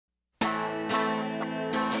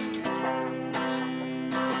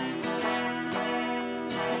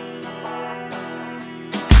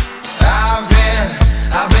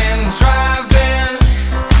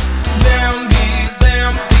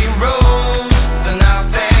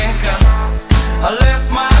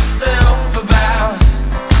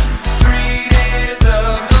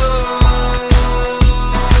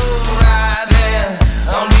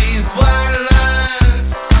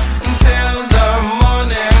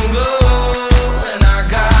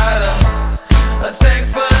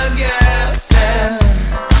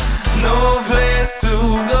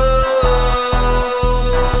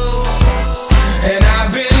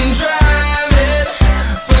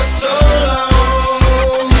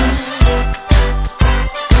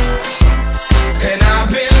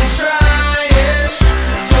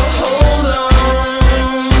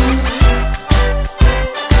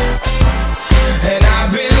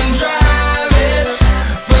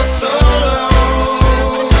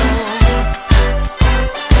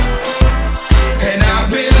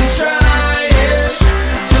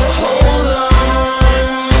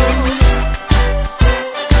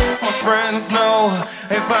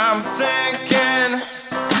I'm thinking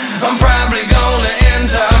I'm probably gonna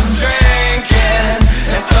end up drinking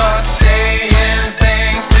and start saying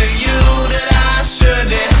things to you that I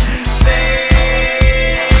shouldn't say.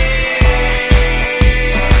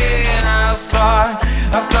 And I'll start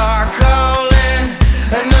calling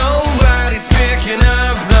and nobody's picking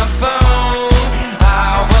up the phone.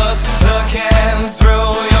 I was looking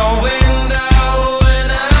through your window and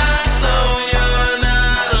I know you're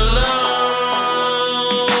not alone.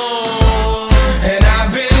 And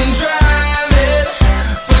I've been driving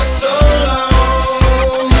for so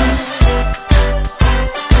long,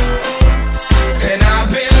 and I've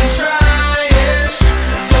been trying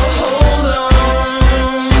to hold on,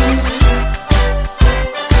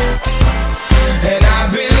 and I've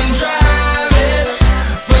been driving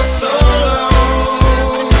for so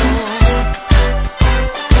long,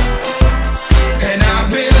 and I've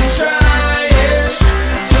been trying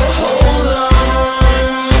to hold on.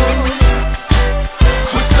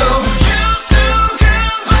 We're so used to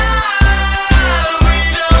goodbye, we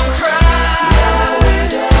don't cry.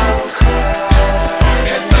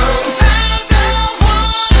 And sometimes I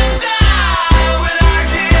wanna die when I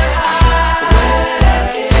get high.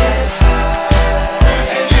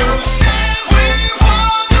 And you said we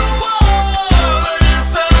won the war, but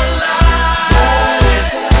that's a lie.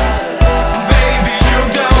 Baby, you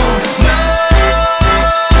don't know.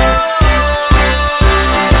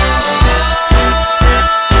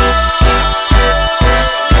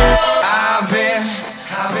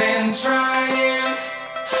 I've been trying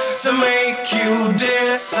to make you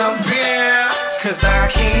disappear, 'cause I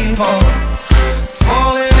keep on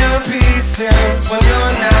falling to pieces when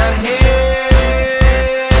you're not here.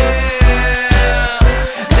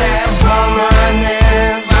 That woman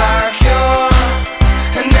is my cure,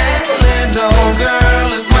 and that little girl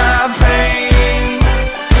is my pain.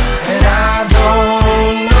 And I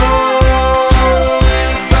don't know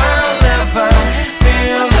if I'll ever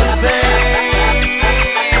feel the same.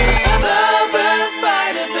 Lovers,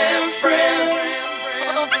 fighters, and friends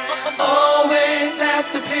always have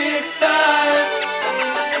to pick sides.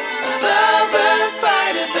 Lovers,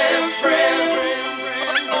 fighters, and friends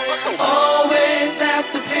always have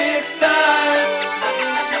to pick sides.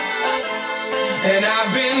 And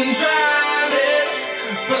I've been driving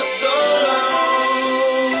for so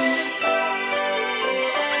long,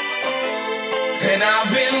 and I've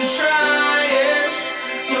been trying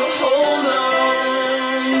to hold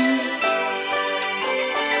on,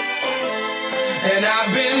 and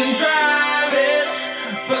I've been driving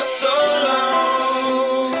for so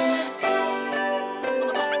long,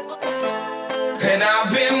 and I've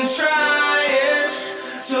been trying